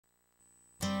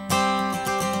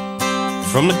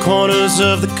from the corners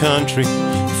of the country,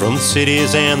 from the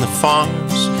cities and the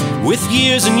farms, with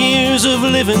years and years of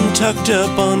living tucked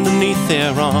up underneath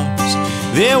their arms.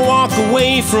 They walk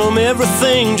away from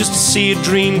everything just to see a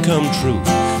dream come true.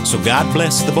 So God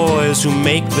bless the boys who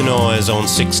make the noise on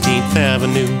 16th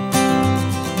Avenue.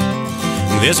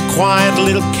 There's a quiet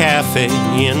little cafe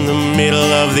in the middle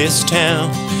of this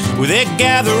town, where they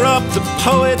gather up the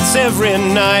poets every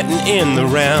night and in the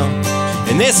round.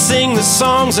 And they sing the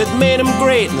songs that made them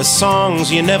great and the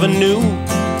songs you never knew,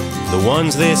 the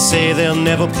ones they say they'll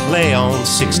never play on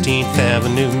 16th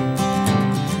Avenue.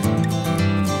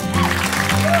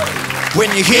 When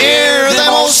you hear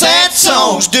them old sad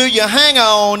songs, do you hang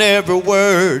on every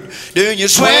word? Do you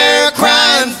swear a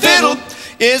crying fiddle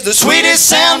is the sweetest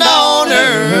sound on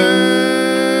earth?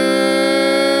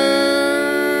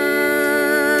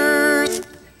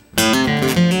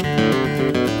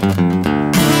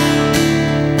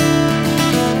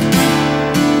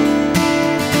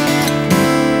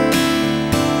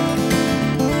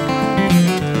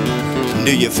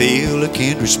 Do you feel a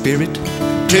kindred spirit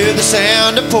to the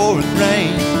sound of pouring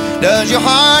rain? Does your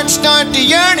heart start to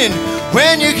yearning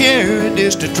when you hear a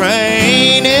distant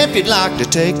train? If you'd like to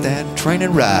take that train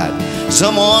and ride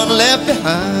someone left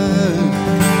behind,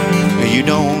 you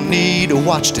don't need a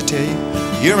watch to tell you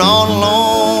you're on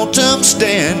Lonesome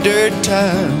Standard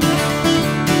Time.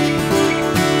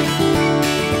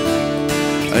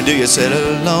 Do you sit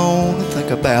alone and think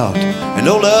about an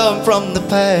old love from the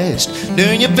past?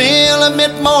 Do you feel a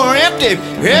bit more empty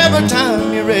every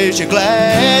time you raise your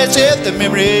glass? If the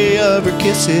memory of her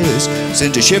kisses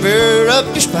sends a shiver up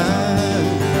your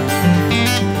spine,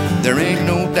 there ain't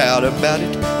no doubt about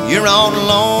it, you're on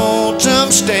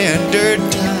Lonesome Standard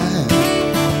Time.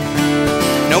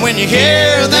 Now when you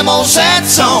hear them old sad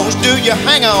songs, do you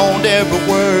hang on to every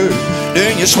word?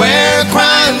 Do you swear a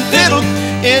crying fiddle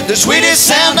is the sweetest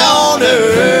sound on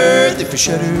earth? If you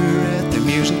shudder at the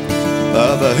music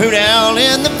of a hoot owl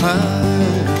in the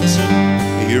pines,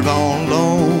 you're on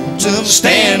Lonesome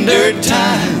Standard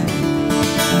Time.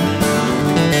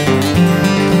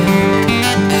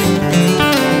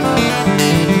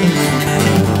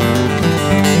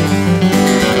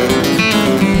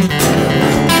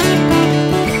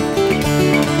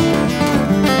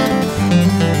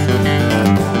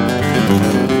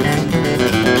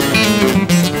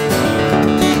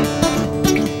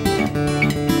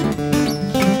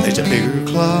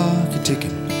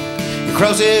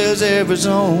 Crosses every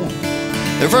zone.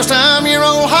 The first time your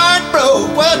old heart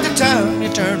broke was the time you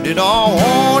turned it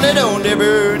on. It don't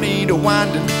ever need a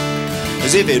winding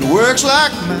as if it works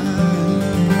like mine.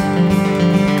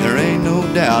 There ain't no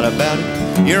doubt about it,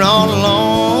 you're on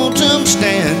Lonesome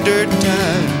Standard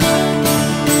Time.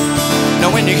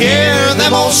 Now when you hear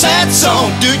them old sad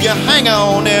songs, do you hang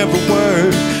on every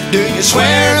word? Do you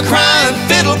swear a crying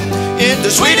fiddle is the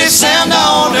sweetest sound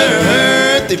on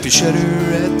earth? If you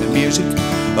shudder at the music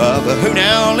of a hoot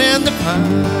owl in the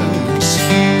pines,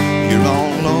 you're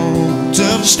on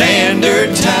Lonesome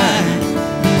Standard Time.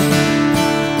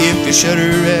 If you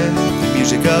shudder at the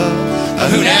music of a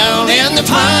hoot owl in the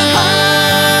pines,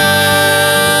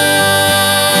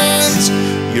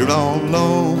 you're on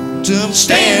Lonesome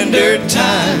Standard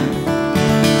Time.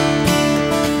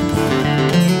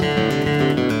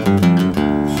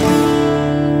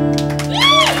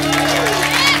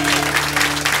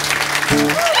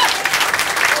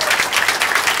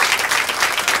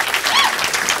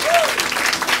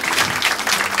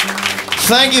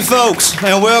 Thank you, folks,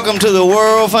 and welcome to the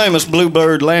world-famous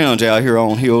Bluebird Lounge out here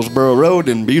on Hillsboro Road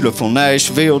in beautiful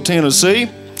Nashville, Tennessee.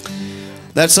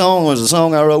 That song was a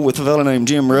song I wrote with a fellow named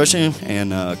Jim Rushing,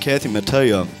 and Kathy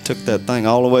Mattea took that thing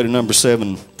all the way to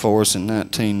 #7 for us in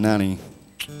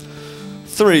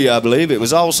 1993, I believe. It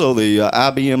was also the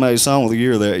IBMA Song of the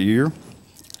Year that year,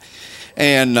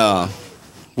 and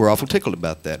we're awful tickled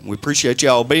about that. We appreciate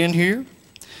y'all being here,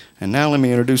 and now let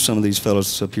me introduce some of these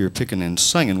fellows up here picking and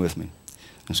singing with me.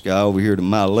 This guy over here to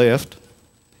my left.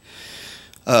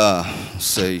 Let's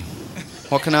see.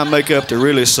 What can I make up to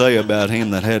really say about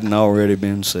him that hadn't already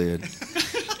been said?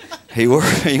 He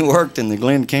worked in the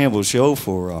Glenn Campbell show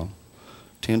for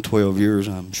 10, 12 years,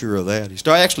 I'm sure of that. He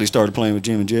actually started playing with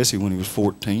Jim and Jesse when he was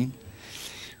 14.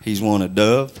 He's won a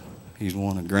Dove. He's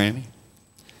won a Grammy.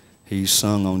 He's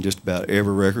sung on just about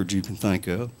every record you can think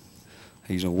of.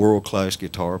 He's a world-class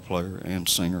guitar player and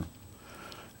singer,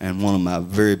 and one of my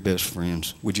very best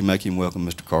friends. Would you make him welcome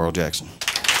Mr. Carl Jackson?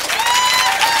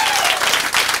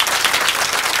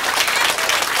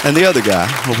 And the other guy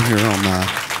over here on my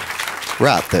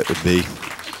right, that would be.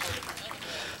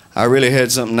 I really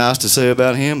had something nice to say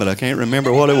about him, but I can't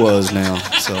remember what it was now.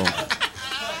 So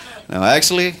Now,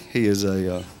 actually, he is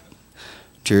a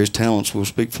Jerry's talents will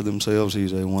speak for themselves.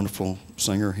 He's a wonderful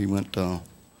singer. He went on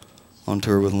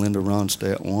tour with Linda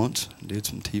Ronstadt once, did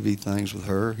some TV things with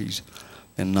her. He's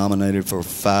been nominated for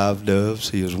 5 Doves.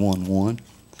 He has won 1.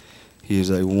 He is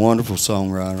a wonderful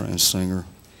songwriter and singer,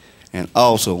 and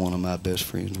also one of my best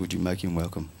friends. Would you make him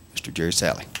welcome, Mr. Jerry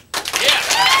Salley?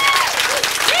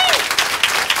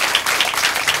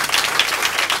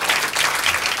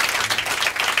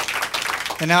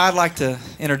 And now I'd like to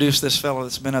introduce this fellow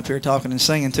that's been up here talking and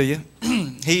singing to you.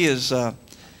 He has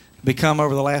become,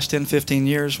 over the last 10, 15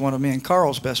 years, one of me and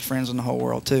Carl's best friends in the whole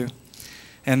world, too.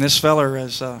 And this feller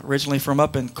is originally from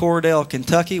up in Cordle,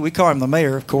 Kentucky. We call him the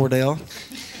mayor of Cordle.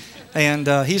 And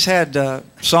he's had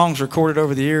songs recorded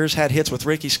over the years, had hits with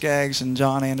Ricky Skaggs and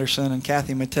John Anderson and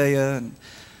Kathy Mattea and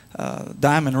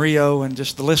Diamond Rio, and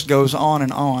just the list goes on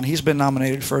and on. He's been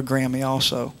nominated for a Grammy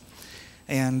also.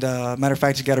 And matter of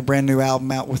fact, he's got a brand new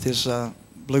album out with his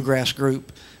bluegrass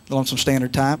group, Lonesome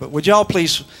Standard Time. But would y'all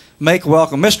please make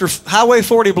welcome Mr. Highway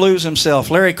 40 Blues himself,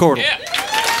 Larry Cordle. Yeah.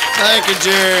 Thank you,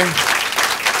 Jerry.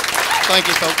 Thank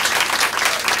you, folks.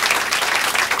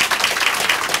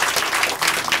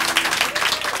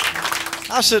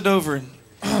 I was sitting over in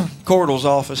Cordle's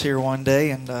office here one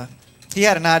day, and he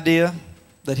had an idea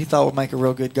that he thought would make a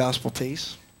real good gospel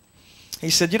piece. He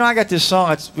said, you know, I got this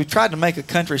song. We tried to make a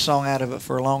country song out of it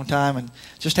for a long time and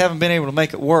just haven't been able to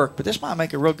make it work, but this might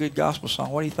make a real good gospel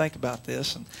song. What do you think about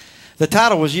this? And the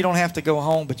title was You Don't Have to Go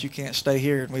Home, But You Can't Stay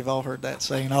Here, and we've all heard that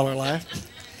saying all our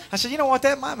life. I said, you know what,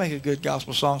 that might make a good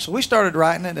gospel song. So we started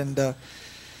writing it, and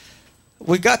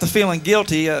we got to feeling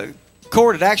guilty.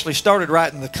 Cord had actually started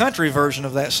writing the country version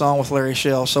of that song with Larry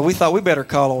Shell, so we thought we better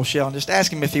call old Shell and just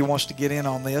ask him if he wants to get in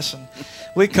on this. And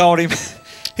we called him.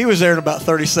 He was there in about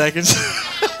 30 seconds.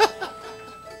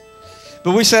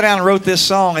 But we sat down and wrote this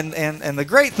song, and the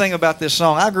great thing about this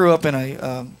song, I grew up in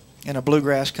a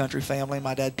bluegrass country family.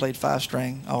 My dad played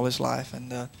 5-string all his life,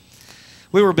 and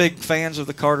we were big fans of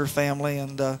the Carter family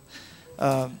and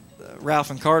Ralph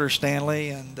and Carter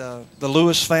Stanley and the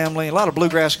Lewis family, a lot of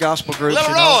bluegrass gospel groups.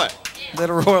 Little Roy!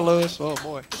 Little Roy Lewis, oh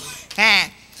boy.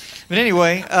 But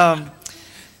anyway,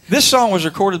 this song was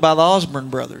recorded by the Osborne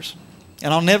brothers.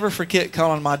 And I'll never forget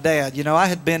calling my dad. You know, I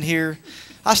had been here.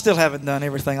 I still haven't done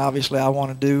everything, obviously, I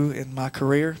want to do in my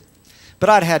career. But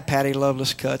I'd had Patty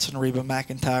Loveless cuts and Reba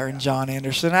McEntire and John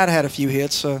Anderson. I'd had a few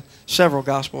hits, several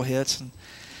gospel hits. And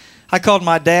I called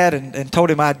my dad and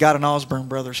told him I'd got an Osborne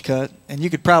Brothers cut. And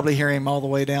you could probably hear him all the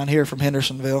way down here from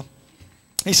Hendersonville.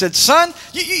 He said, son,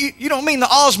 you don't mean the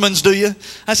Osmonds, do you?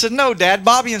 I said, no, Dad,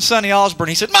 Bobby and Sonny Osborne.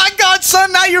 He said, my God,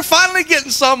 son, now you're finally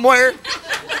getting somewhere.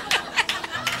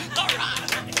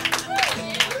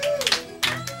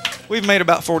 We've made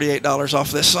about $48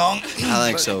 off this song. I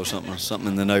think so, something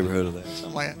in the neighborhood of that.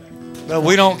 Something like that. But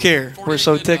we don't care. We're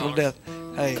so tickled to death.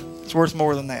 Hey, it's worth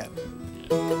more than that.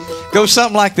 Go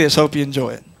something like this. Hope you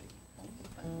enjoy it.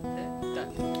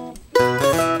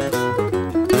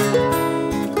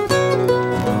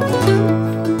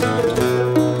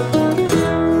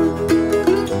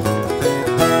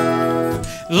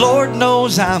 Lord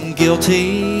knows I'm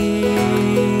guilty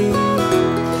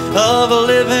of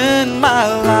living my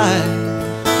life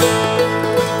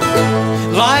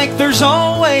like there's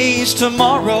always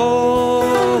tomorrow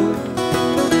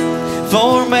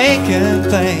for making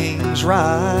things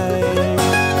right.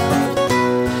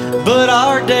 But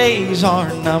our days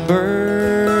are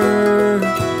numbered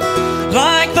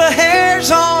like the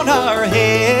hairs on our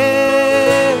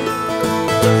head,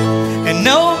 and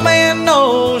no man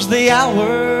knows the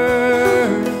hour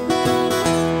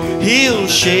he'll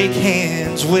shake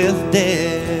hands with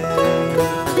death.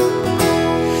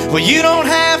 Well, you don't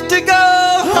have to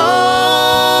go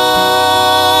home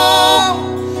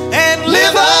and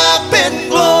live up in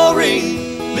glory,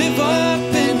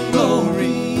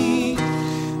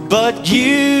 but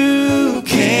you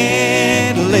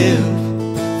can't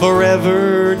live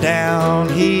forever down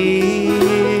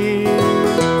here.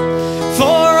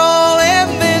 For all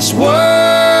in this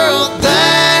world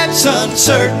that's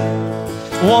uncertain,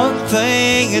 one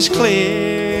thing is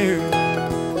clear: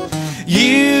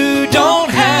 you don't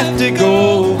have to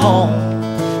go home,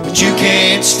 but you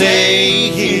can't stay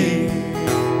here.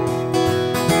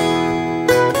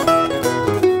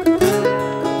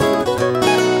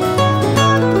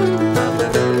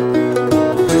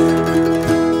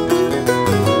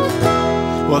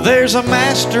 Well, there's a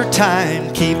master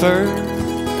timekeeper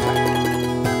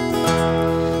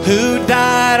who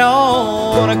died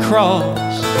on a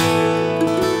cross,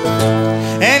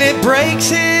 and it breaks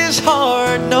his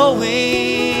heart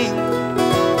knowing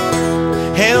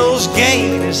hell's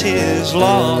gain is his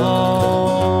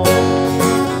loss.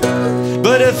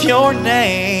 if your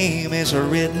name is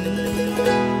written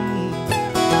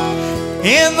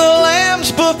in the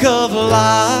Lamb's Book of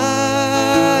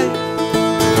Life,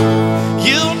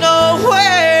 you'll know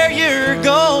where you're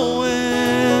going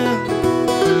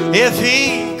if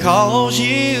He calls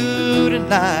you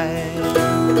tonight.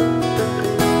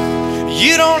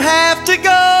 You don't have to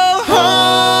go home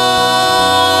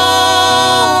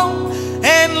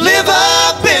and live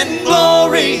up in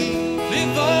glory,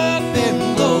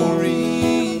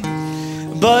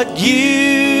 but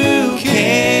you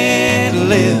can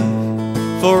live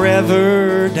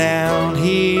forever down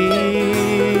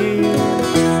here.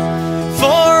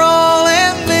 For all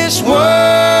in this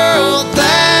world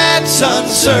that's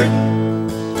uncertain,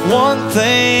 one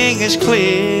thing is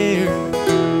clear: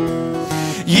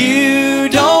 you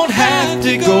don't have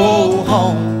to go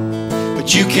home,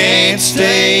 but you can't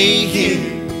stay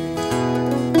here.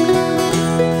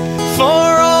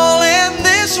 For all in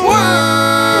this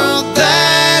world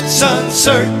that's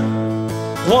uncertain,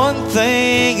 one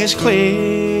thing is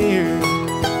clear: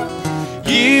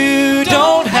 you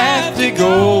don't have to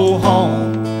go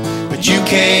home, but you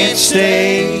can't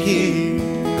stay here.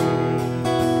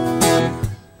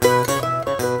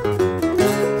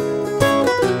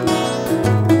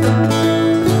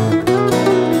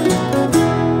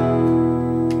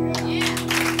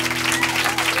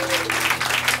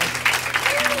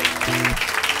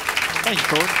 Thank you,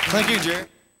 Cord. Thank you, Jerry.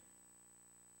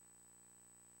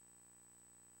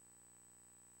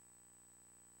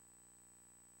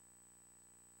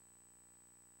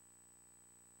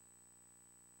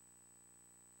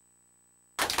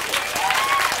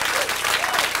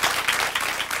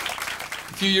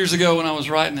 A few years ago when I was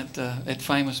writing at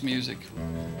Famous Music,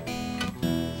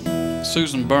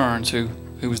 Susan Burns, who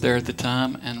was there at the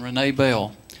time, and Renee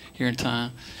Bell here in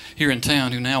town,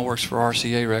 who now works for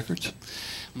RCA Records.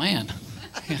 Man,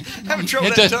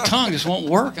 that tongue just won't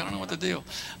work. I don't know what the deal.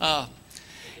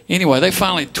 Anyway, they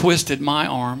finally twisted my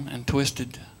arm and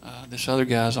twisted this other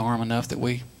guy's arm enough that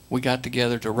we got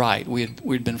together to write.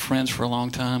 We'd been friends for a long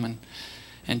time,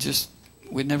 and just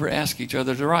we'd never asked each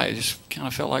other to write. It just kind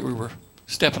of felt like we were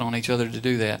stepping on each other to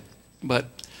do that. But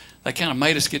they kind of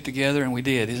made us get together, and we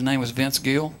did. His name was Vince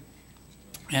Gill,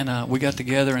 and we got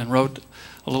together and wrote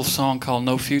a little song called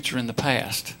 "No Future in the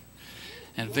Past."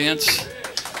 And Vince,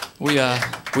 we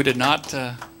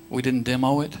didn't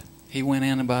demo it. He went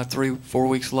in about 3-4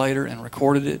 weeks later and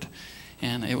recorded it,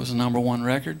 and it was a #1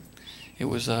 record. It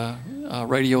was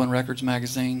Radio and Records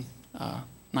magazine,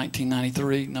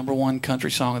 1993, #1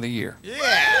 country song of the year.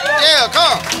 Yeah,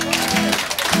 Carl.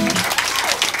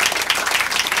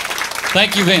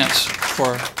 Thank you, Vince,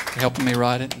 for helping me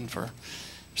write it and for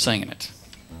singing it.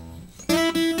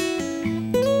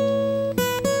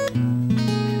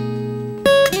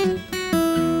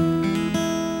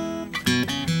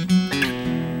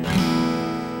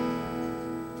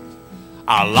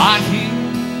 I lie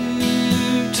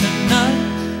here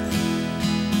tonight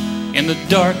in the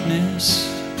darkness.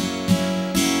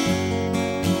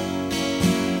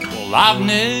 Well, I've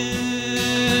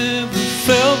never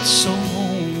felt so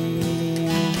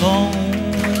alone.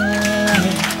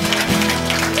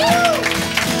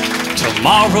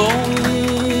 Tomorrow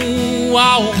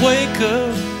I'll wake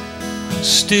up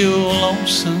still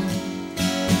lonesome,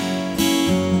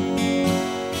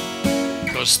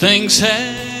 'cause things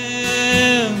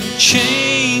have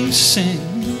changed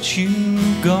since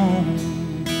you've gone.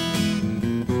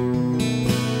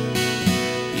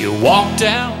 You walked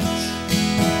out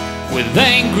with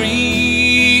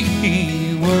angry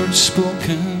words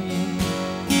spoken.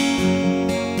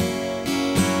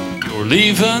 Your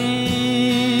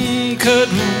leaving cut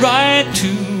right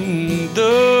to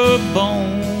the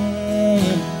bone.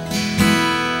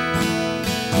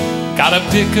 Gotta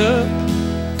pick up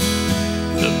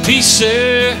the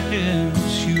pieces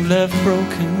you left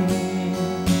broken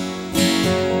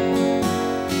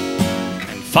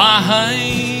and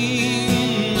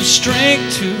find the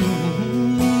strength to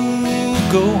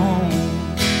go home.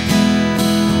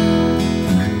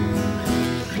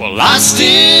 Well, I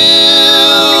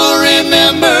still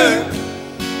remember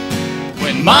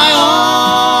when my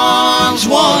arms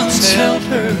once held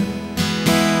her.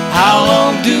 How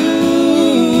long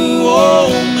do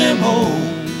old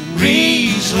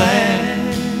memories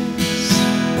last?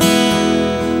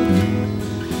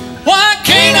 Why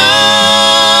can't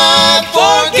I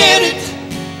forget it?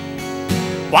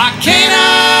 Why can't I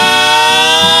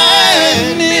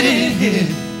admit it?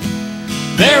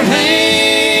 There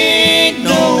ain't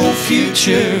no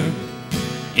future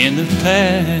in the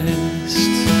past.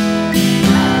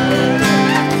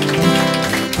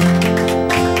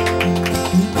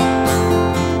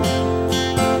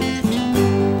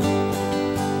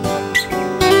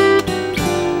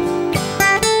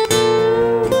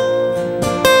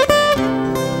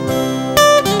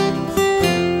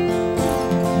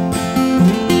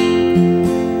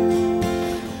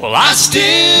 Well, I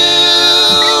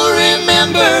still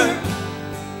remember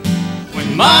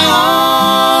when my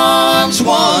arms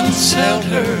once held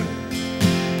her.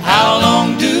 How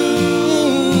long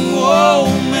do old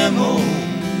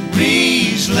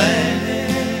memories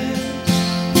last?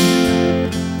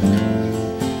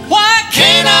 Why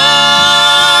can't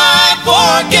I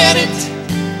forget it?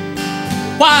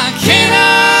 Why can't I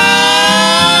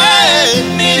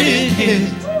admit it?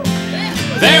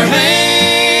 There ain't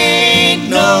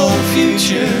no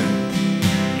future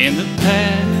in the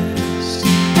past.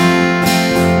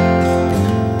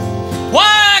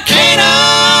 Why can't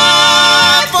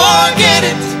I forget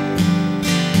it?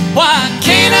 Why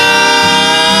can't I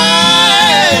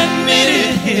admit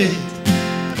it?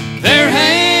 There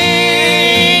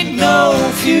ain't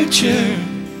no future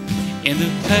in the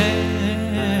past.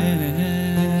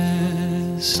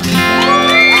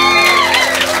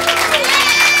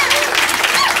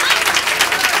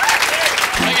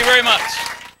 Thank you very much.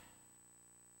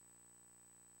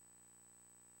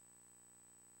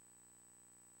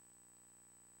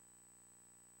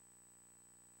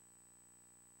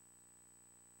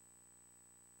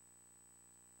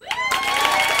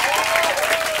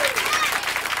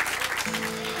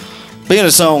 Being a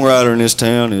songwriter in this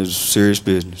town is serious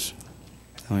business.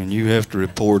 I mean, you have to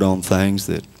report on things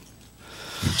that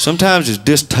sometimes is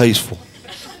distasteful,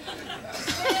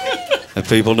 that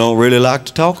people don't really like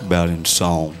to talk about in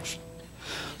songs.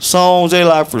 Songs, they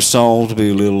like for songs to be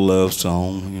a little love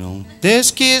song, you know,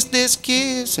 this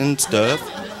kiss, and stuff.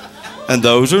 And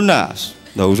those are nice.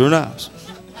 Those are nice.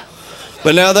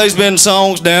 But now there's been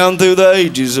songs down through the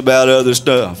ages about other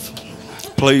stuff.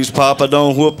 Please, Papa,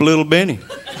 don't whoop little Benny.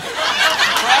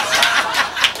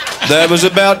 That was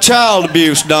about child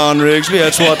abuse, Don Rigsby.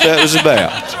 That's what that was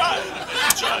about.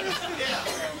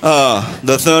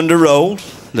 The Thunder Rolled.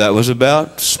 That was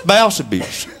about spouse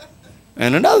abuse.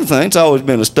 And another thing, it's always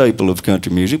been a staple of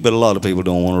country music, but a lot of people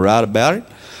don't want to write about it,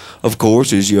 of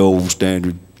course, is your old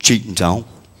standard cheating song.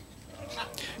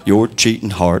 Your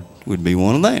Cheating Heart would be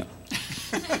one of them.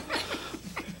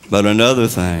 But another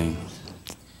thing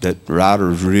that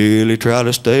writers really try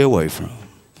to stay away from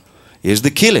is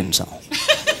the killing song.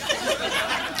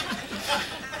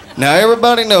 Now,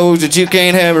 everybody knows that you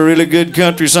can't have a really good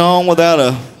country song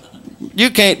without you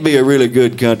can't be a really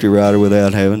good country writer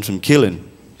without having some killing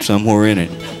somewhere in it.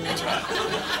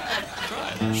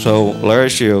 So Larry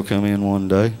Shell come in one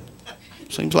day.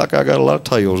 Seems like I got a lot of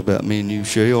tales about me and you,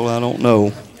 Shell. I don't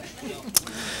know.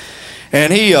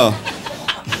 And he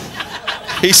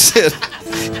said,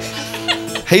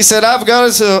 I've got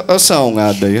us a song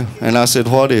idea. And I said,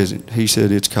 what is it? He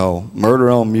said, it's called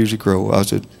Murder on Music Row. I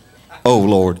said, oh,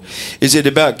 Lord, is it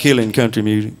about killing country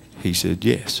music? He said,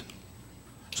 yes.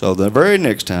 So the very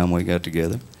next time we got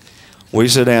together, we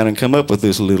sat down and come up with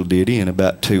this little ditty in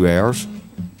about 2 hours.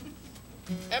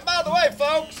 And by the way,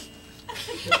 folks,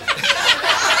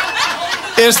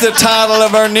 it's the title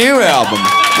of our new album,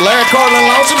 Larry Cordle and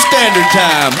Lonesome Standard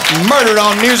Time, Murdered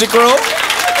on Music Row,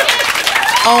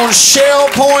 on Shell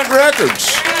Point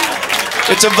Records.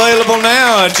 It's available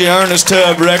now at your Ernest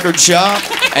Tubb record shop,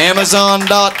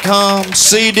 Amazon.com,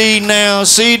 CD now,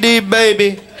 CD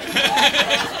baby.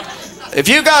 If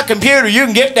you got a computer, you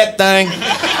can get that thing.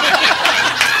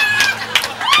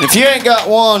 If you ain't got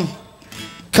one,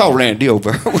 call Randy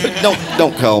over.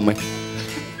 Don't call me.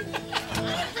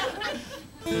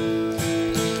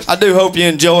 I do hope you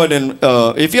enjoyed, and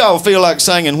if y'all feel like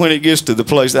singing when it gets to the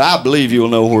place that I believe you'll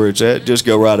know where it's at, just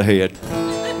go right ahead.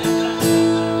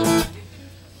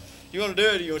 You want to do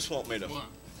it, or you just want me to? 1,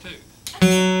 2.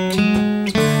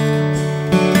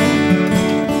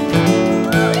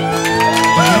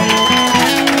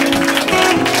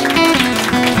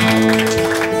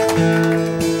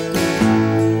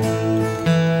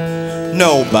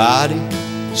 Nobody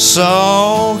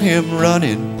saw him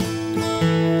running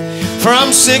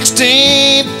from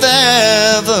 16th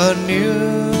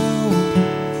Avenue.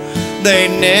 They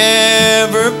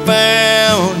never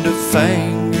found a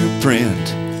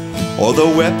fingerprint or the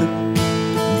weapon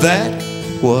that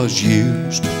was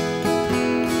used.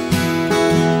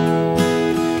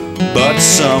 But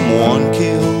someone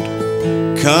killed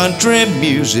country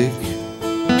music,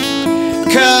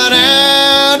 cut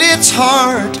out its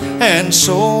heart and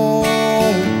soul.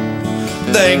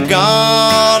 They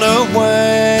got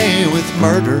away with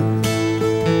murder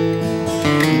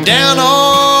down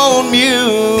on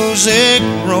Music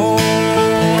Row.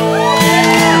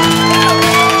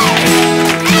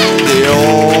 The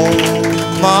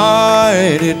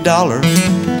almighty dollar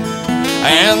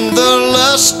and the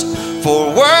lust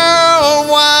for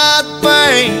worldwide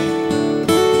fame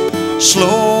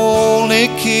slowly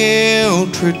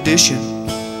killed tradition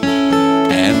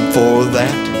for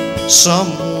that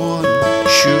someone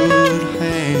should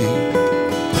hang.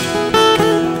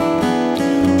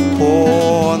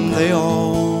 Oh, and they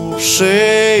all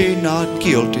say not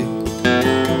guilty,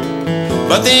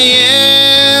 but the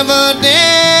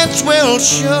evidence will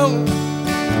show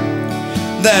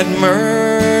that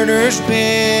murder's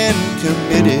been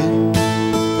committed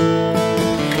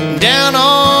down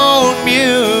on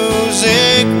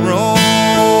Music Row.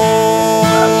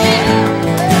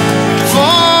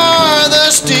 For the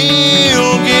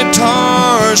steel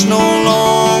guitars no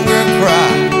longer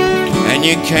cry, and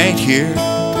you can't hear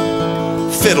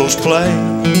fiddles play,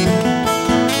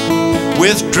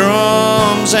 with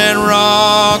drums and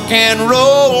rock and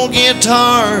roll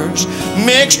guitars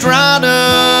mixed right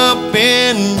up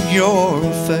in your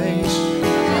face.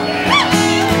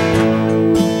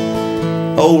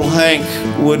 Old Hank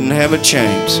wouldn't have a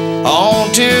chance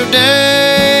on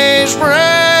today's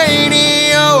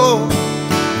radio,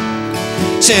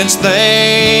 since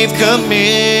they've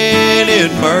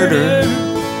committed murder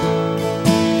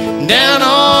down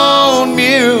on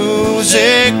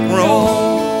Music Row.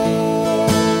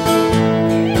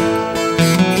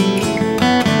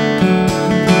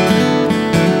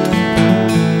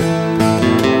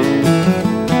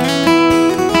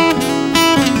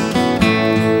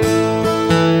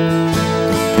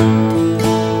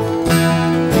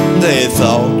 They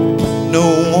thought no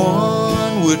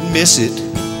one would miss it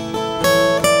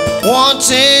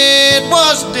once it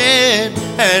was dead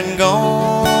and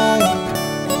gone.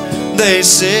 They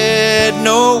said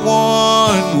no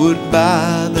one would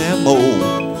buy them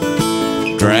old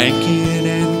drinking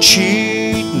and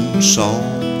cheating song.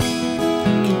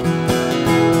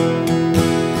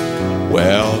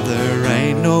 Well, there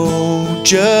ain't no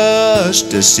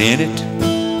justice in it,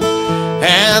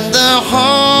 and the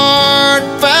hard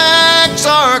facts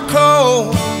are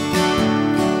cold.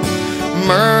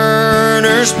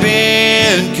 Murder's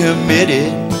been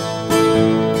committed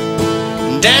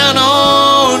down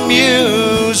on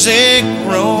Music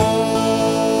Row.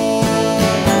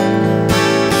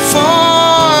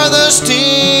 For the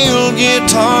steel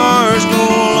guitars no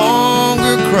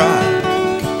longer cry,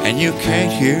 and you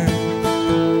can't hear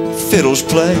fiddles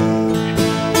play,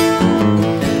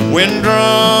 when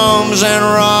drums and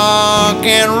rock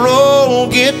and roll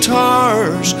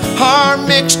guitars are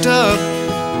mixed up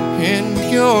in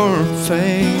your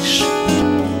face.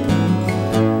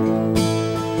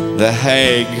 The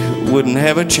hag wouldn't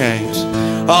have a chance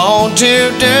on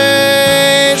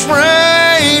today's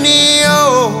radio.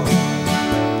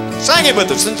 Sing it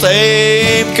with us. Since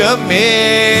they've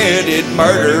committed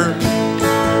murder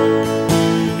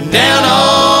down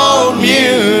on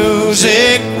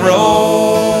Music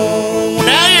Row.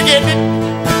 Now you're getting it.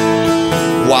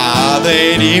 Why,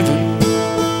 they'd even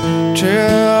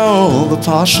tell the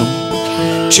possum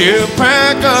to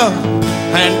pack up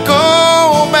and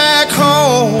go back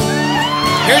home.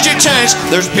 Here's your chance.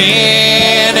 There's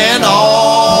been an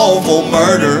awful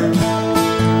murder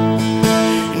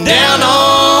down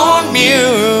on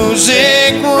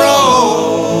Music Row.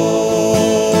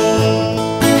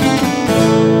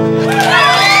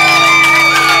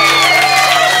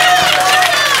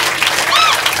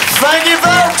 Thank you,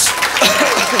 folks.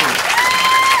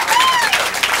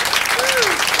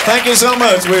 Thank you so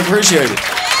much. We appreciate it.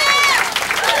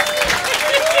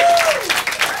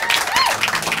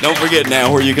 Don't forget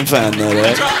now where you can find that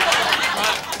at.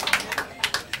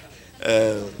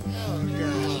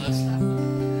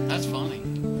 That's funny.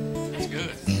 That's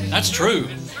good. That's true.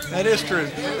 That is true.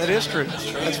 That is true.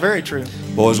 That's very true.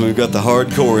 Boys, we've got the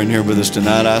hardcore in here with us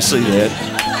tonight. I see that.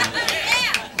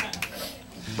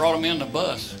 Brought him in the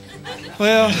bus.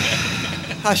 Well,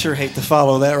 I sure hate to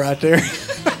follow that right there.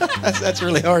 that's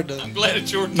really hard to. I'm glad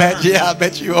it's your turn. Yeah, I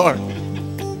bet you are.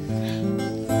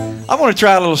 I'm going to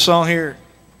try a little song here.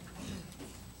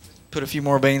 Put a few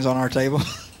more beans on our table.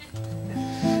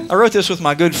 I wrote this with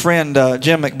my good friend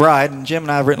Jim McBride, and Jim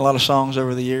and I have written a lot of songs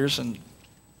over the years. And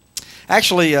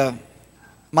actually,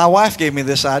 my wife gave me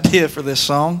this idea for this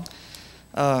song.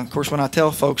 Of course, when I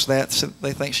tell folks that,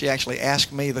 they think she actually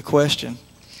asked me the question.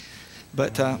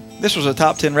 But this was a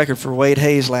top 10 record for Wade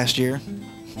Hayes last year.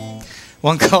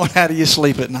 One called "How Do You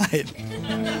Sleep at Night."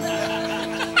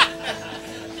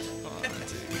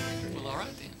 Well, all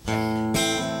right then.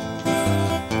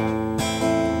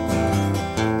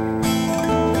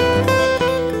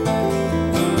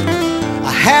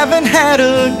 I haven't had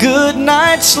a good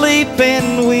night's sleep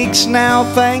in weeks now,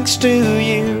 thanks to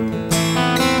you.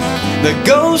 The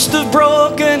ghost of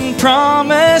broken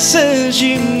promises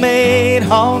you made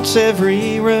haunts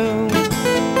every room.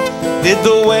 Did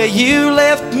the way you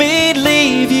left me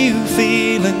leave you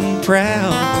feeling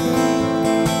proud?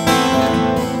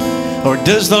 Or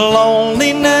does the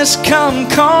loneliness come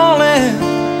calling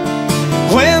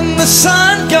when the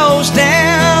sun goes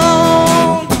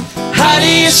down? How do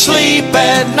you sleep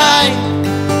at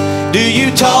night? Do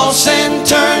you toss and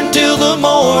turn till the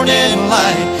morning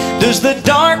light? Does the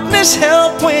darkness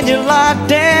help when you lie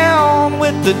down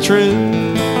with the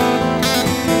truth?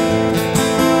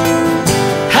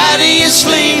 How do you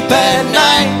sleep at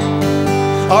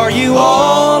night? Are you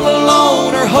all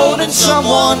alone or holding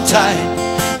someone tight?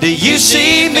 Do you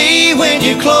see me when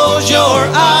you close your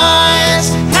eyes?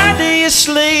 How do you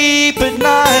sleep at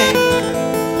night?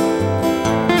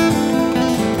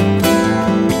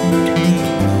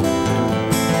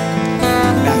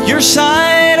 Now your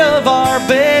side of our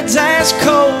bed's as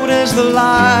cold as the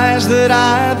lies that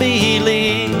I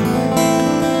believe.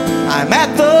 I'm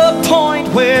at the point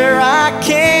where I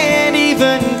can't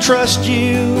even trust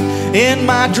you in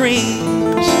my dreams.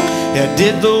 Yeah,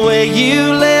 did the way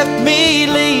you left me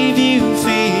leave you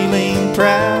feeling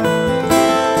proud?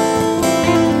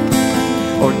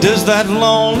 Or does that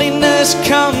loneliness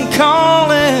come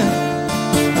calling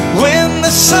when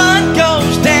the sun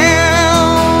goes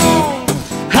down?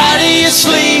 How do you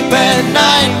sleep at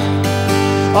night?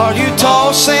 Are you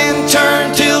toss and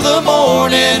turn till the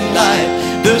morning light?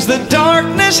 Does the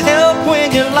darkness help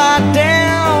when you lie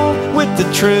down with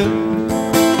the truth?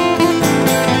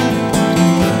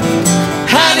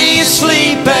 How do you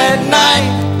sleep at night?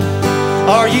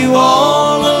 Are you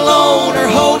all alone or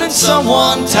holding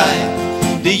someone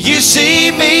tight? Do you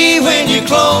see me when you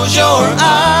close your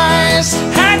eyes?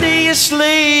 How do you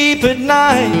sleep at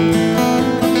night?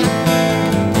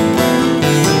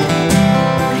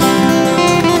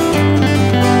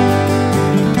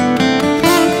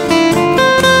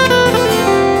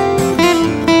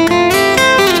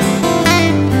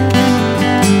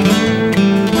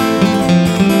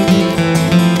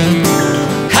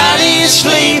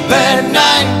 At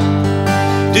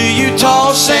night, do you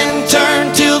toss and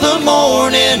turn till the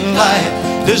morning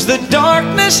light? Does the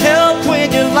darkness help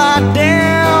when you lie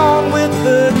down with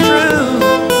the truth?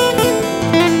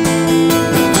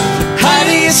 How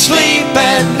do you sleep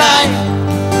at night?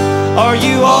 Are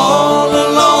you all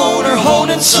alone or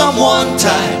holding someone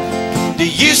tight? Do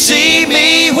you see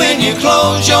me when you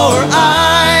close your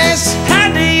eyes?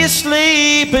 How do you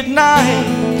sleep at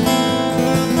night?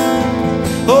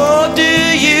 Oh, do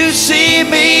you see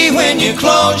me when you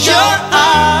close your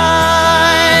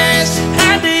eyes?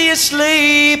 How do you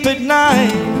sleep at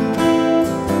night?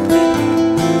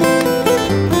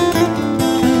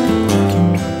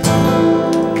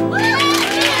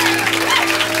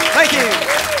 Thank you.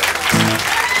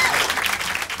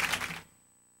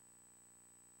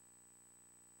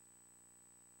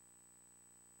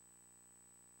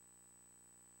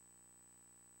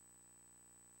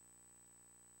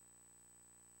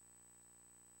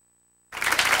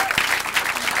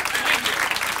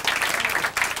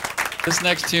 This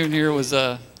next tune here was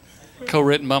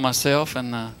co-written by myself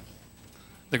and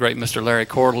the great Mr. Larry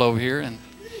Cordle over here and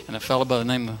a fellow by the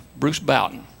name of Bruce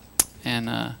Boughton.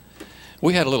 And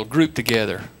we had a little group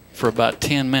together for about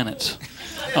 10 minutes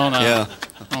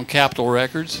on Capitol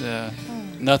Records.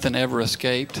 Nothing ever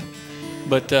escaped.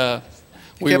 But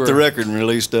we kept the record and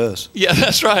released us. Yeah,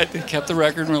 that's right. They kept the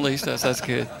record and released us. That's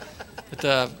good.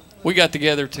 But we got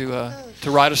together to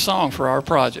write a song for our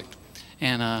project.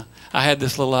 And I had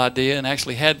this little idea, and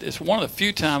actually it's one of the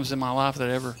few times in my life that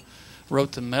I ever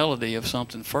wrote the melody of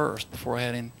something first before I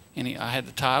had any. I had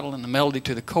the title and the melody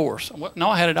to the chorus. No,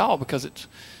 I had it all because it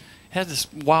has this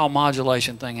wild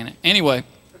modulation thing in it. Anyway,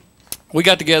 we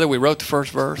got together, we wrote the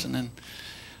first verse, and then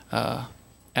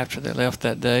after they left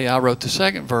that day, I wrote the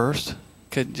second verse.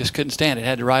 Just couldn't stand it.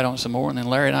 Had to write on it some more, and then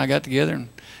Larry and I got together and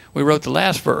we wrote the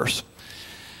last verse.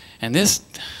 And this,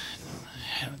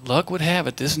 luck would have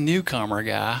it, this newcomer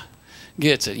guy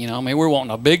gets it. You know, I mean, we're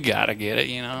wanting a big guy to get it.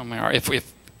 You know, I mean, if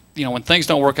you know, when things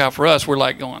don't work out for us, we're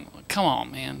like going, come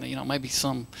on, man. You know, maybe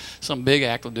some big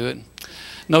act will do it. And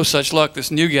no such luck. This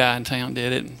new guy in town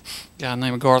did it. A guy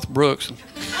named Garth Brooks.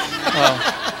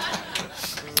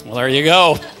 Well, there you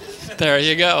go. There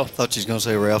you go. Thought you was gonna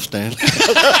say Ralph Stanley.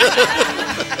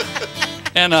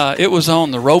 And it was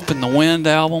on the Rope in the Wind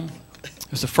album. It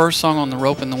was the first song on the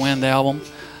Rope in the Wind album.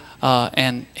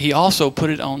 And he also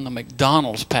put it on the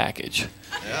McDonald's package.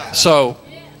 Yeah. So,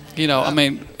 you know, I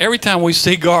mean, every time we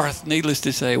see Garth, needless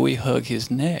to say, we hug his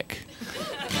neck.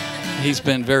 He's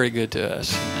been very good to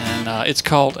us. And it's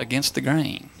called Against the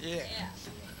Grain. Yeah.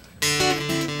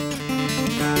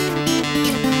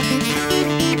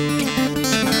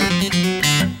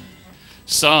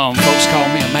 Some folks call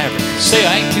me a maverick, say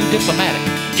I ain't too diplomatic.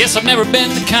 Guess I've never been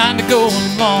the kind to go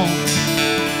along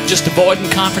just avoiding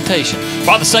confrontation.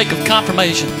 For the sake of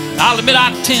confirmation, I'll admit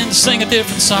I tend to sing a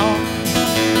different song.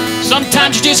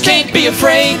 Sometimes you just can't be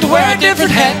afraid to wear a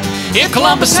different hat. If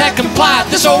Columbus had complied,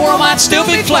 this old world might still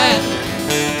be flat.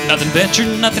 Nothing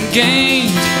ventured, nothing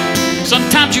gained.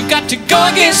 Sometimes you've got to go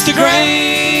against the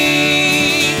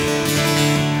grain.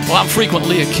 Well, I'm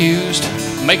frequently accused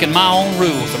of making my own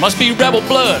rules. There must be rebel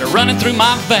blood running through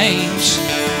my veins.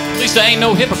 At least I ain't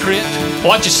no hypocrite.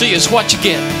 What you see is what you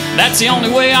get. That's the only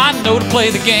way I know to play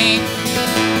the game.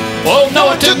 Oh,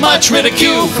 Noah took much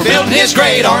ridicule for building his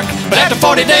great ark, but after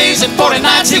 40 days and 40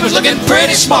 nights he was looking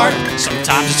pretty smart.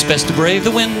 Sometimes it's best to brave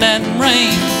the wind and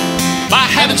rain by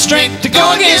having strength to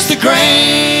go against the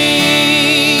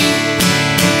grain.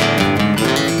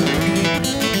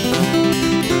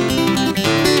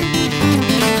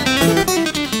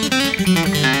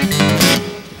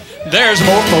 There's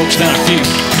more folks than a few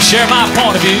who share my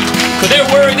point of view, but they're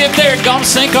worried if they're gonna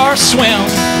sink or swim.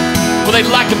 Well, they'd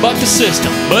like to buck the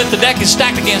system, but the deck is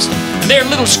stacked against them, and they're a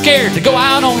little scared to go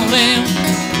out on a limb.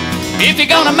 If you're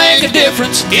gonna make a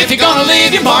difference, if you're gonna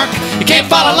leave your mark, you can't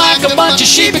follow like a bunch of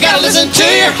sheep, you gotta listen to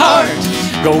your heart.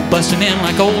 Go busting in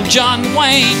like old John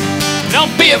Wayne.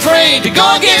 Don't be afraid to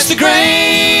go against the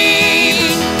grain.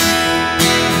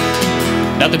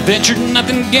 Nothing ventured,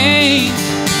 nothing gained.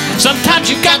 Sometimes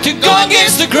you've got to go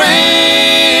against the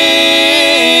grain.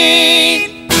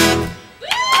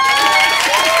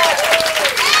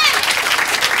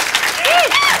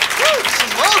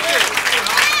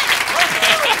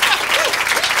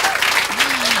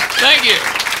 Thank you.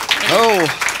 Oh.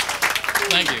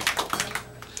 Thank you.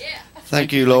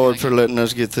 Thank you, Lord, for letting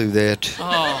us get through that.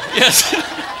 Oh, yes.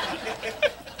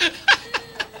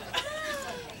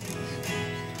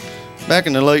 Back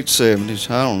in the late 70s,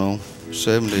 I don't know,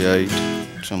 78,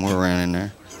 somewhere around in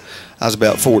there, I was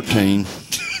about 14.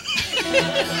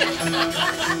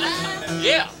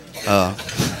 Yeah.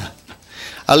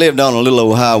 I lived on a little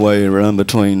old highway run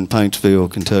between Paintsville,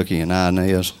 Kentucky and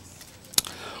Inez,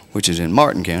 which is in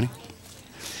Martin County.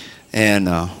 And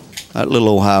that little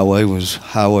old highway was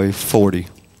Highway 40.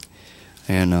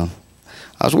 And I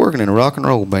was working in a rock and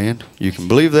roll band. You can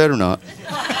believe that or not.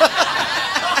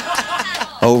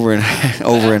 over in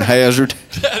Hazard.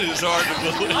 That is hard to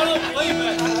believe. I don't believe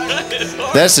that.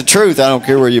 That's the truth. I don't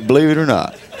care whether you believe it or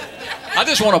not. I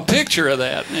just want a picture of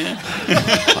that, man.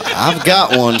 I've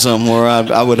got one somewhere.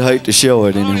 I would hate to show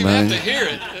it anyway. I don't even have to hear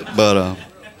it. But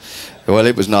well,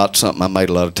 it was not something I made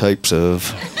a lot of tapes of.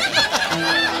 So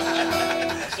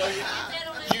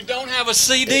you don't have a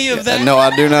CD of that? No,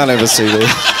 I do not have a CD.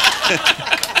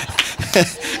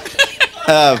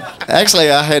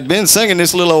 Actually, I had been singing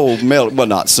this little old melody. Well,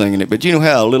 not singing it, but you know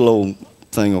how a little old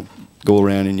thing will go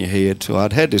around in your head. So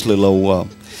I'd had this little old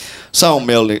song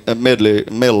melody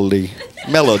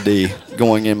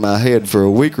going in my head for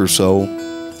a week or so.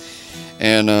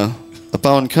 And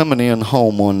upon coming in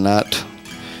home one night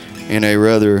in a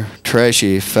rather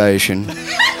trashy fashion,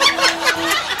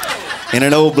 in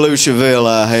an old blue Chevelle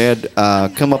I had,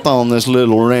 come upon this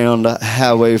little round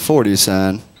Highway 40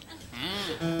 sign.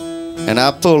 And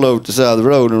I pulled over to the side of the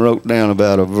road and wrote down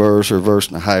about a verse or verse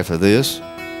and a half of this.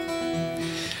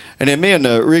 And then me and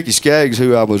Ricky Skaggs,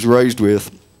 who I was raised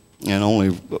with, and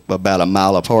only about a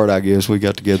mile apart, I guess, we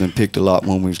got together and picked a lot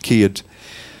when we was kids.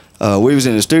 We was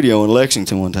in the studio in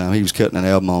Lexington one time. He was cutting an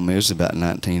album on me. It was about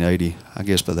 1980. I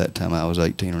guess by that time I was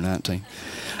 18 or 19.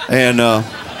 And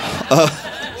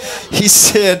he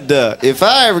said, if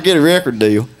I ever get a record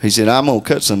deal, he said, I'm going to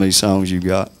cut some of these songs you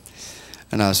got.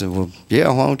 And I said, well, yeah,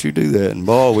 why don't you do that? And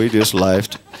boy, we just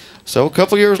laughed. So a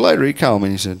couple years later, he called me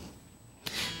and he said,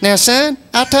 now, son,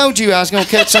 I told you I was going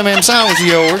to cut some of them songs of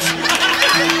yours.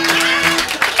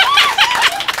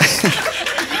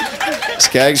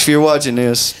 Skaggs, if you're watching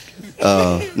this,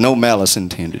 no malice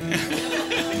intended.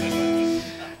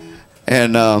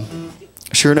 And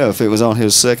sure enough, it was on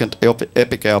his second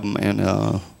epic album, and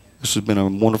this has been a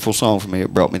wonderful song for me.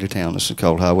 It brought me to town. This is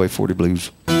called Highway 40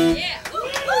 Blues. Yeah.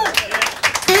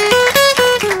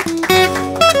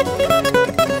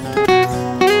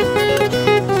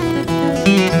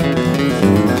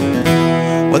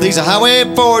 Well, these are Highway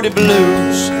 40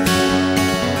 blues.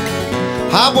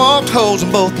 I walked holes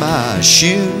in both my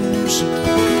shoes.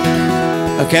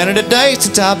 I counted the days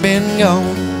since I've been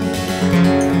gone.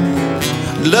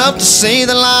 Love to see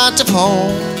the lights of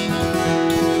home.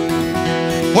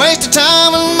 Wasted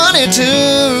time and money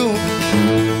too.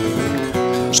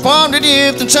 Squandered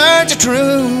youth in search of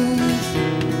truth.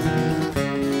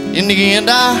 In the end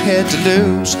I had to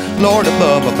lose. Lord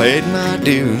above, I paid my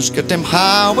dues. Got them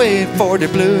Highway 40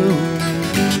 blues.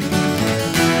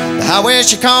 The highway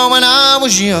she called when I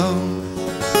was young.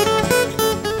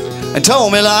 and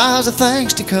told me lies of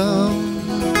things to come.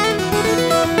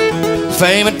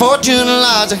 Fame and fortune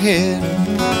lies ahead.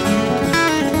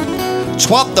 It's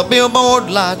what the billboard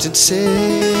lights had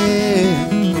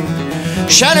said.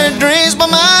 Shattered dreams, my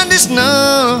mind is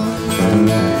numb.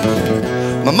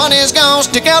 My money's gone,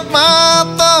 stick out my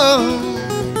thumb.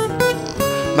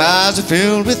 My eyes are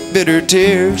filled with bitter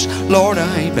tears. Lord,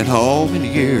 I ain't been home in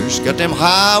years. Got them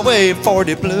Highway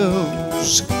 40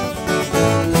 blues.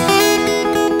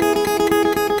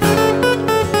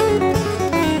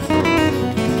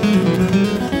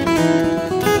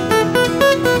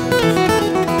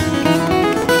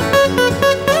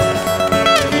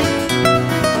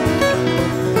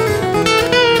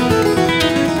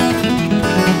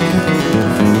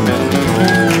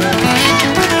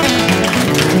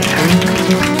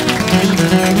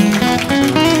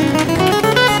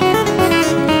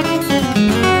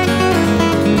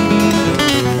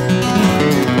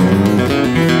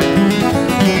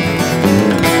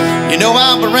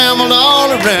 Rambled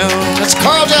all around. That's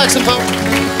Carl Jackson, folks,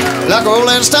 like a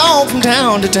rolling stone from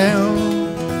town to town.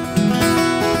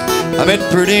 I met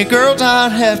pretty girls,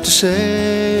 I'd have to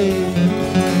say,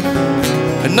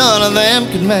 and none of them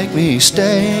could make me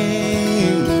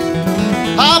stay.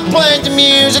 I played the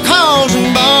music halls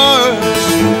and bars,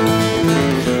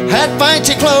 had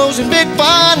fancy clothes and big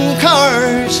fine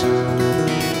cars,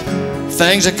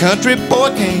 things a country boy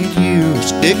can't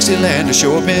use. Dixieland to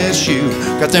sure miss you.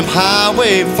 Got them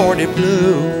Highway 40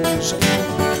 blues.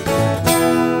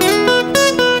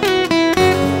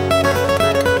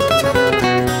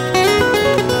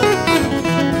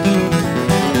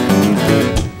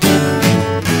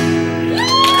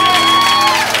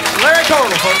 Larry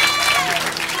Cordle, folks.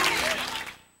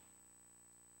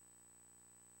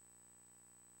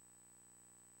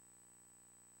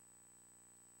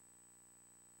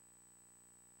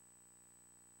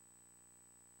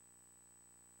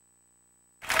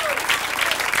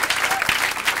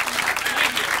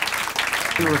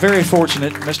 We were very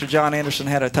fortunate. Mr. John Anderson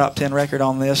had a top 10 record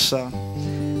on this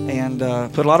and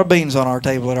put a lot of beans on our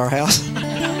table at our house.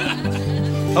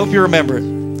 Hope you remember it.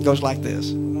 It goes like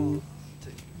this.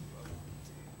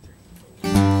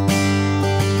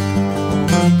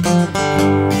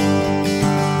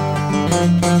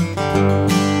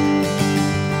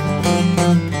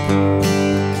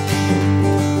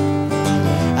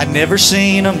 I'd never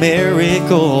seen a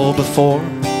miracle before.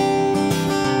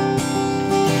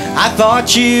 I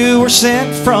thought you were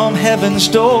sent from heaven's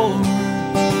door,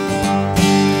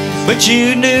 but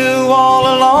you knew all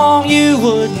along you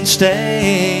wouldn't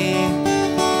stay.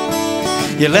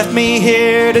 You left me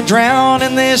here to drown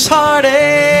in this heartache.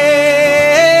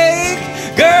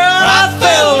 Girl, I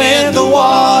fell in the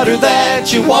water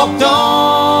that you walked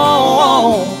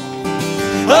on,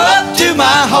 up to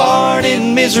my heart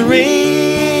in misery.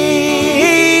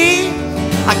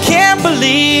 I can't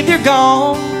believe you're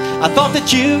gone. I thought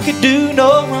that you could do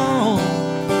no wrong,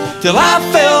 till I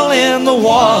fell in the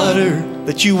water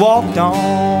that you walked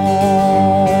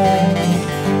on.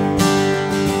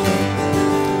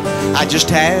 I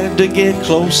just had to get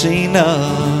close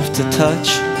enough to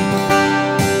touch,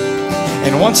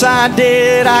 and once I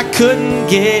did, I couldn't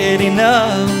get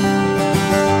enough.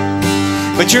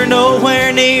 But you're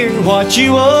nowhere near what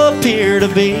you appear to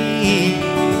be.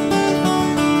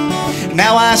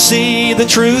 Now I see the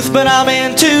truth, but I'm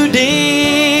in too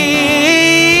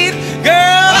deep. Girl,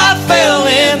 I fell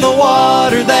in the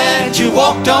water that you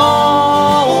walked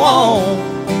on,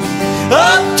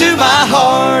 up to my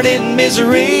heart in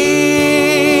misery.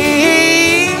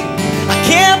 I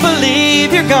can't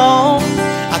believe you're gone.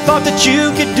 I thought that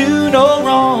you could do no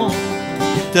wrong,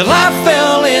 till I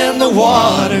fell in the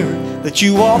water that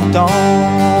you walked on.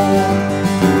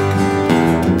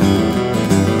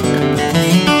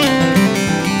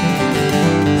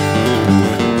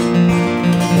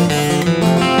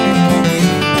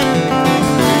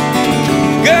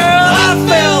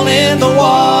 The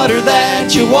water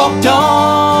that you walked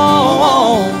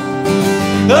on,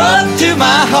 up to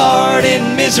my heart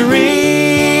in misery.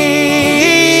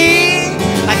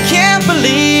 I can't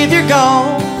believe you're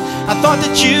gone. I thought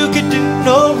that you could do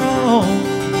no wrong,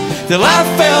 till I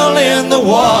fell in the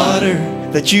water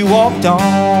that you walked on.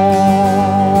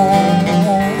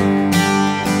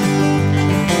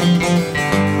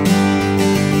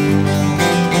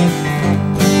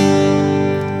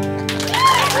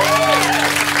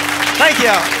 Thank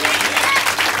you.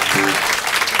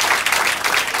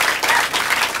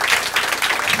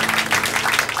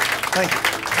 Thank you.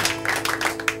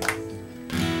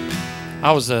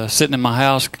 I was sitting in my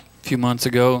house a few months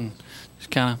ago and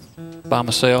just kind of by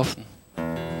myself,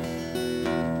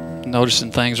 and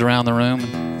noticing things around the room.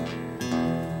 And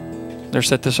there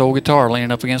sat this old guitar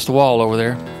leaning up against the wall over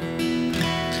there.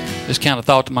 Just kind of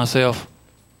thought to myself,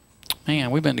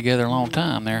 man, we've been together a long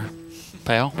time there,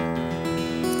 pal.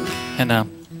 And I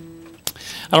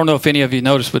don't know if any of you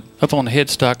noticed, but up on the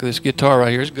headstock of this guitar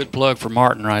right here is a good plug for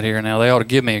Martin right here. Now, they ought to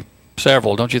give me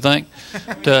several, don't you think?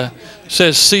 It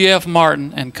says C.F.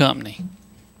 Martin and Company,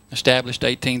 established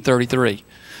 1833.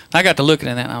 I got to looking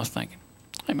at that and I was thinking,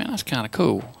 hey, man, that's kind of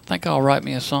cool. I think I'll write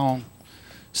me a song,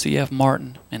 C.F.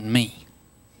 Martin and me,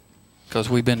 because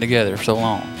we've been together for so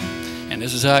long. And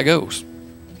this is how it goes.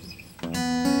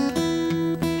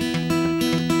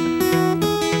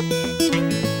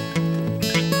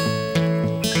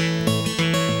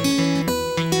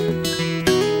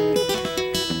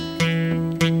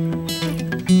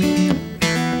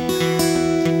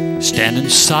 Standing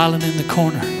silent in the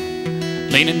corner,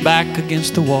 leaning back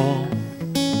against the wall,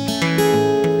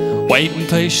 waiting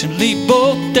patiently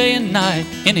both day and night,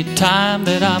 any time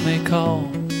that I may call.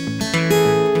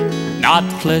 Not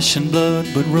flesh and blood,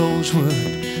 but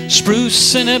rosewood,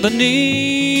 spruce and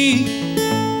ebony.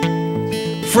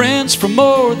 Friends for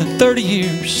more than 30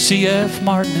 years, C.F.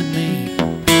 Martin and me.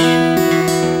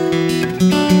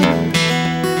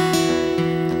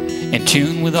 In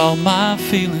tune with all my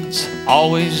feelings,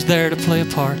 always there to play a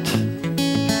part.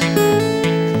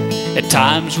 At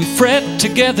times we fret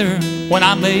together when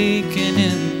I'm aching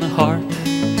in the heart.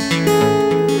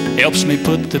 Helps me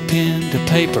put the pen to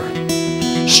paper,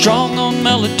 strong on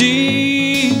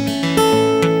melody.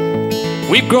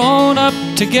 We've grown up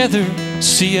together,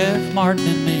 C.F. Martin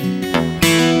and me.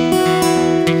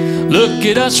 Look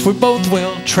at us, we're both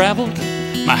well traveled.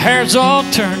 My hair's all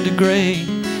turned to gray.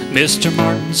 Mr.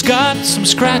 Martin's got some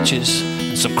scratches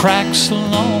and some cracks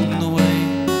along the way.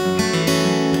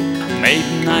 Made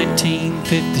in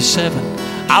 1957,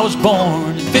 I was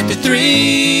born in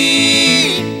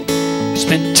 53.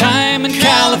 Spent time in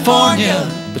California,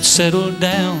 but settled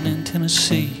down in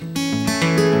Tennessee.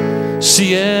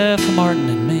 C.F. Martin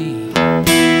and me.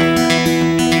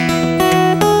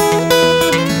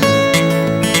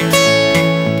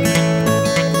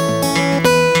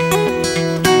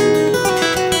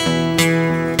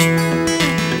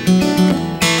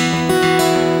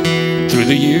 Through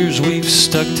the years we've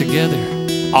stuck together,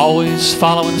 always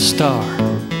following a star.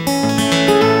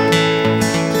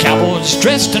 Cowboys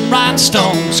dressed in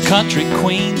rhinestones, country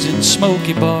queens in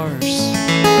smoky bars.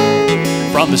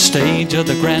 From the stage of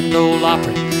the Grand Ole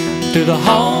Opry to the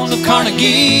halls of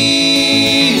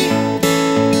Carnegie,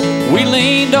 we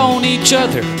leaned on each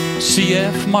other,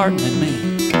 C.F. Martin and me.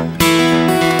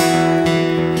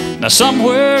 Now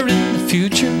somewhere in the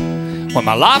future, when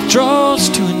my life draws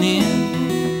to an end,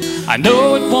 I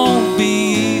know it won't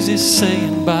be easy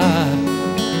saying bye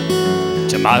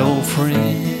to my old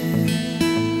friend.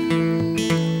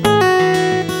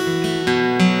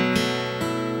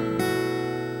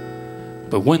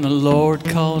 But when the Lord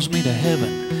calls me to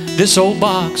heaven, this old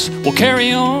box will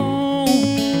carry on.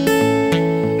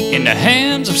 In the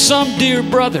hands of some dear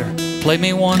brother, play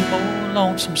me one more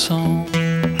lonesome song.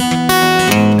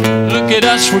 Look at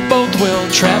us, we're both well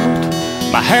traveled.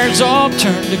 My hair's all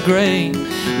turned to gray.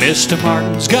 Mr.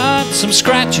 Martin's got some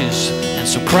scratches and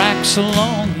some cracks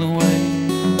along the way.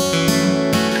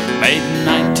 Made in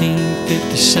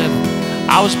 1957,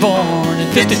 I was born in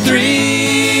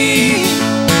 53.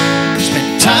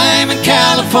 Spent time in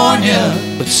California,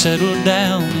 but settled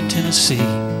down in Tennessee.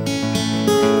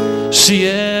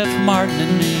 C.F. Martin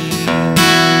and me.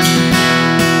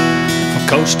 From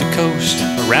coast to coast,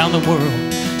 around the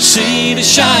world, sea to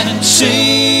shining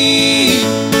sea.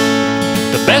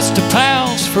 The best of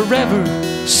pals forever,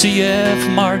 C.F.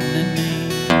 Martin and me.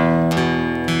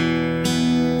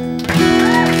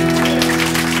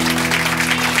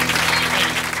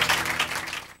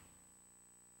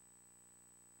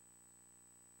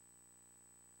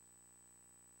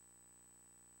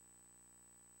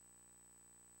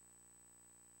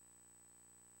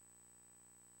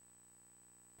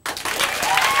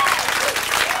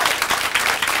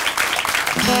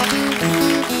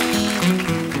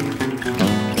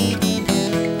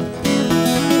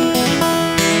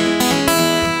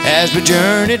 As we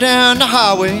journey down the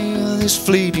highway of this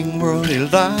fleeting worldly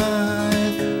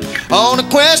life, on a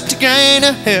quest to gain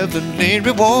a heavenly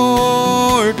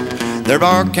reward, there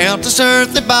are countless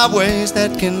earthly byways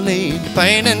that can lead to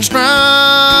pain and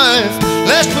strife,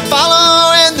 lest we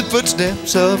follow in the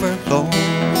footsteps of our Lord.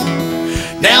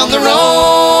 Down the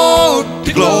road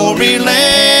to glory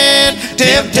land,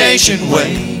 temptation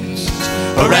waits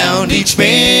around each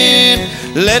bend.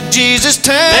 Let Jesus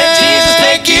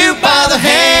take you by the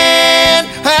hand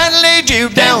and lead you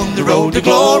down the road to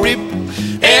glory,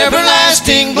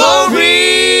 everlasting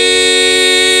glory.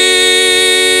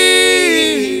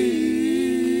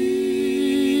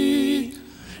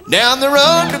 down the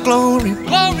road to glory,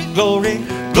 Glory, glory,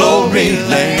 glory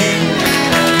land.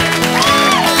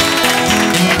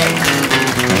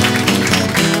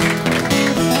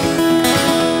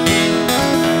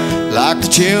 Like the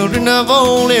children of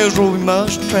old Israel, we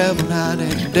must travel night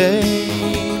and day,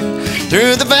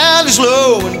 through the valleys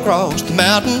low and across the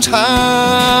mountains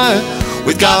high,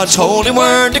 with God's holy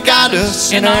word to guide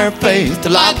us in our faith, to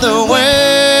light the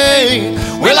way.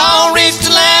 We'll all reach the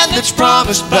land that's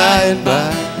promised by and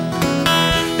by,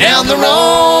 down the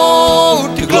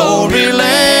road to glory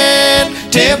land.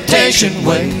 Temptation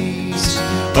waits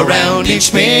around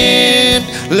each bend.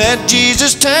 Let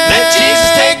Jesus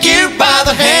take you by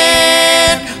the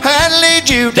hand and lead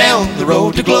you down the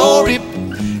road to glory,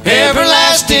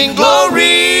 everlasting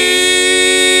glory.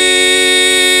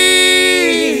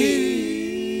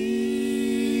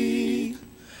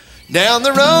 Down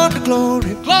the road to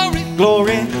glory, glory,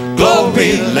 glory,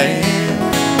 glory land.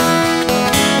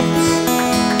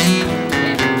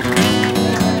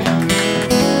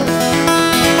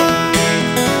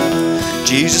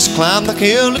 Jesus climbed the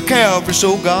hill of Calvary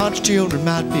so God's children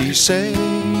might be saved.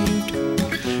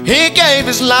 He gave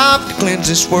his life to cleanse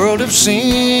this world of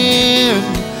sin.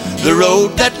 The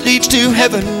road that leads to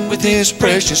heaven with his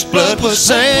precious blood was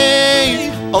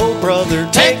saved. Oh brother,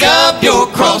 take up your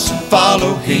cross and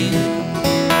follow him,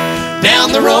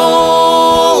 down the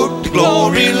road to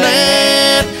glory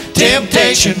land.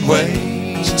 Temptation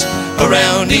waits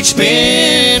around each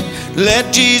bend.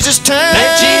 Let Jesus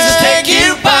take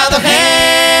you by the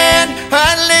hand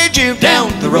and lead you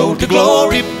down the road to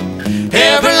glory,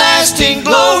 everlasting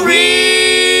glory.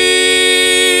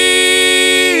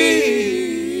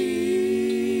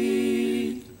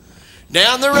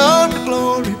 Down the road to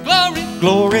glory, glory,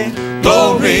 glory,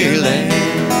 glory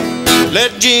land.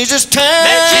 Let Jesus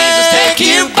take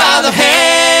you by the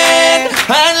hand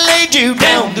and lead you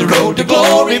down the road to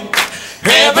glory,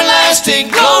 everlasting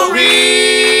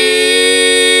glory.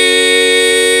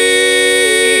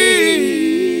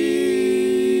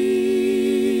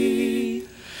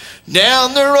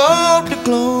 Down the road to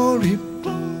glory,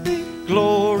 glory,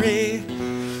 glory,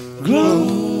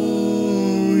 glory.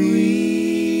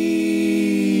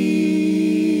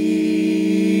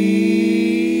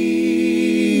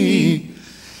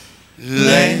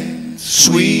 Land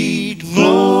sweet.